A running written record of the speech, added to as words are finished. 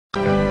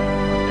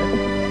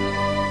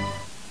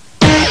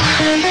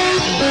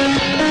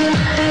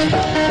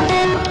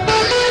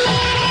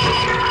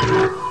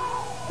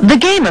The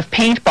game of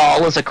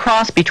paintball is a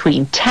cross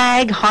between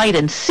tag, hide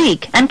and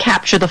seek, and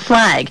capture the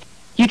flag.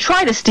 You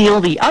try to steal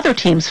the other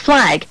team's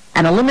flag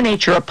and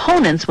eliminate your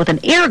opponents with an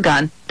air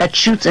gun that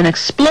shoots an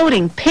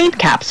exploding paint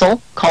capsule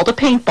called a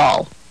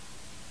paintball.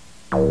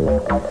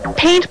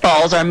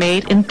 Paintballs are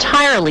made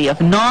entirely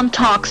of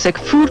non-toxic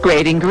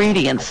food-grade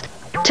ingredients.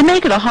 To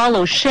make it a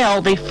hollow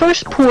shell, they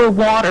first pour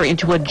water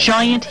into a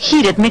giant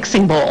heated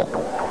mixing bowl.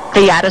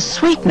 They add a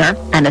sweetener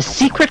and a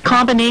secret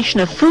combination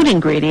of food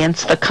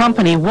ingredients the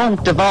company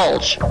won't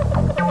divulge.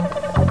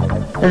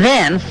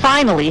 Then,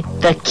 finally,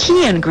 the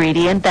key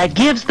ingredient that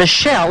gives the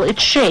shell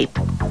its shape: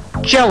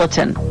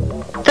 gelatin,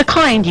 the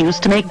kind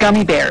used to make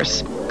gummy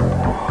bears.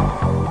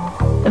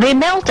 They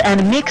melt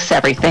and mix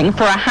everything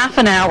for a half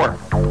an hour.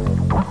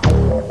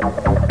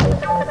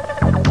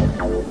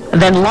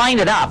 Then line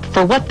it up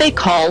for what they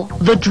call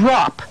the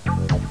drop,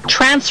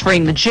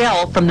 transferring the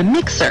gel from the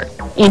mixer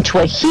into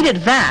a heated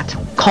vat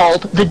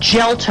called the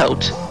gel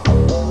tote.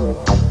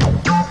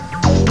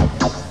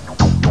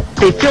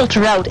 They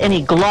filter out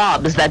any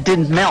globs that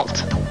didn't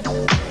melt.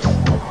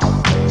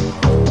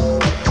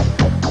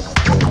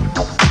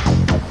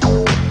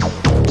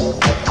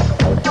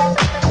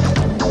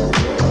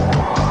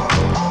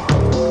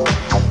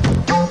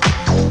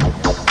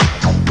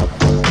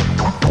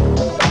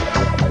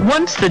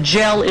 Once the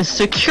gel is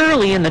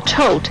securely in the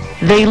tote,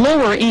 they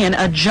lower in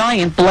a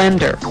giant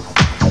blender.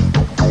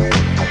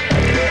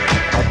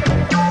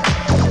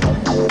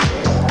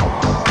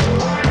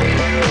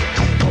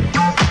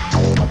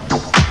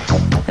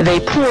 They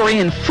pour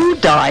in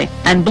food dye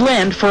and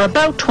blend for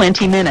about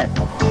 20 minutes.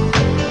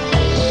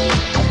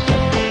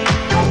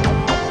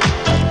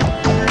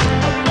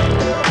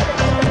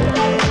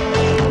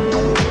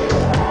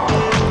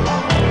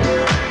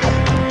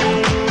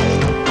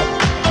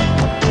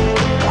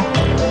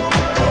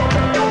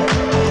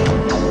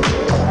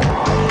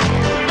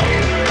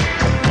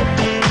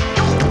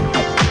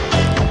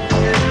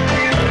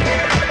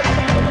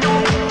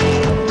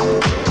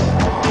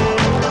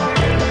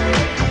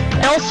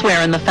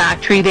 Elsewhere in the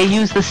factory, they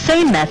use the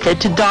same method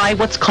to dye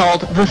what's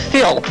called the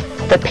fill,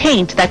 the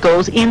paint that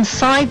goes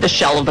inside the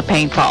shell of the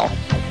paintball.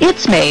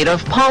 It's made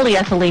of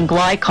polyethylene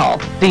glycol,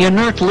 the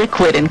inert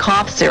liquid in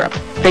cough syrup.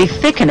 They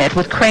thicken it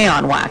with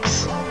crayon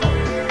wax.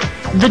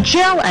 The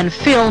gel and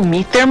fill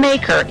meet their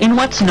maker in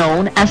what's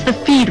known as the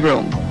feed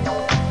room.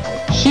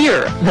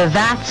 Here, the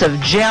vats of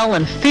gel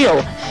and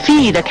fill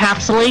feed a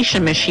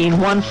capsulation machine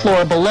one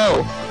floor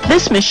below.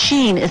 This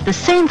machine is the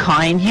same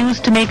kind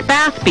used to make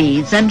bath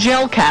beads and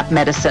gel cap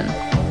medicine.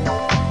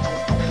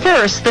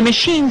 First, the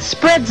machine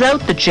spreads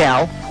out the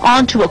gel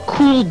onto a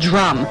cool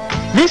drum.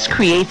 This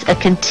creates a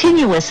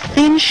continuous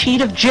thin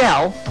sheet of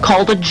gel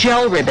called a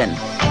gel ribbon.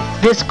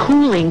 This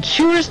cooling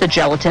cures the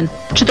gelatin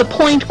to the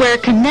point where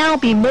it can now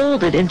be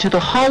molded into the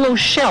hollow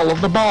shell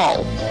of the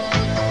ball.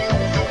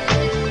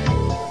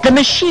 The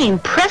machine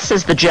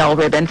presses the gel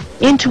ribbon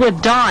into a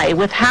die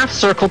with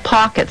half-circle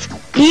pockets,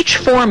 each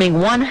forming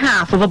one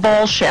half of a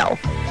ball shell.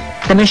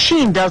 The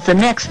machine does the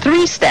next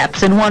 3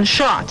 steps in one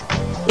shot.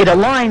 It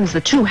aligns the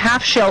 2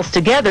 half shells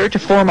together to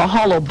form a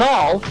hollow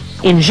ball,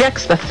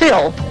 injects the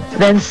fill,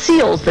 then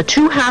seals the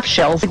 2 half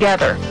shells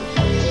together.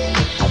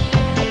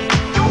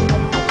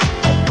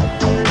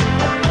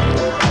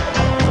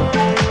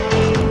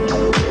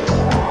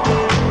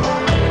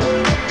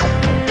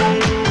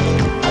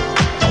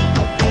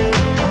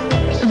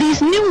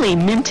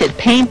 Minted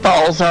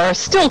paintballs are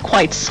still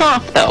quite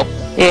soft, though.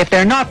 If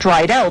they're not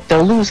dried out,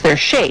 they'll lose their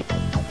shape.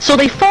 So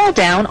they fall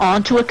down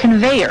onto a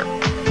conveyor,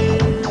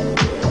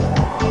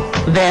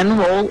 then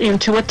roll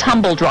into a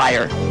tumble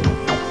dryer.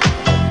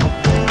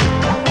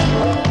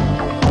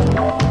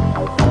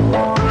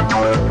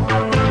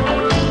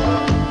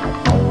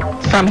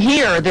 From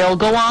here, they'll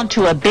go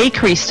onto a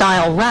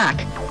bakery-style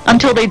rack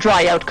until they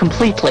dry out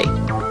completely.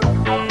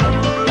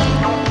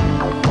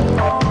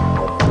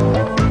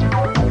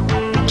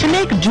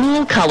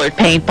 Dual-colored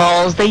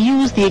paintballs, they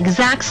use the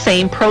exact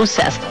same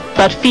process,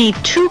 but feed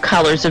 2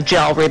 colors of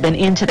gel ribbon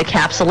into the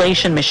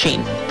capsulation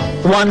machine,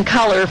 1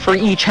 color for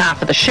each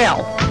half of the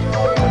shell.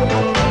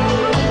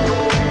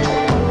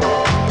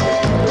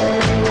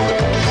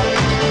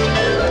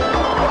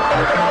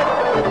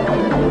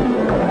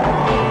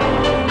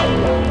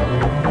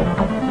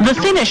 The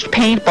finished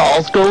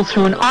paintballs go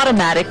through an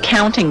automatic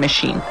counting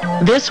machine.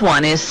 This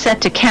one is set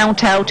to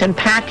count out and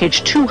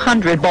package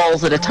 200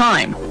 balls at a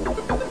time.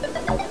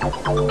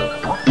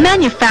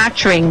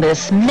 Manufacturing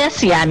this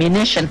messy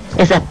ammunition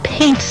is a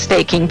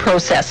painstaking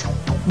process,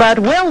 but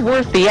well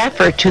worth the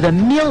effort to the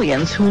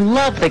millions who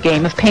love the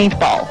game of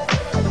paintball.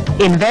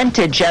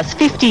 Invented just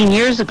 15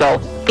 years ago,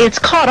 it's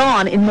caught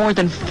on in more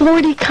than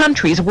 40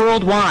 countries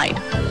worldwide.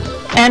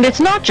 And it's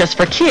not just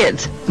for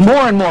kids.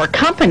 More and more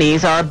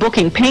companies are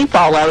booking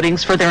paintball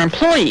outings for their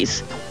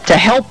employees to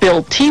help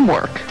build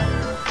teamwork.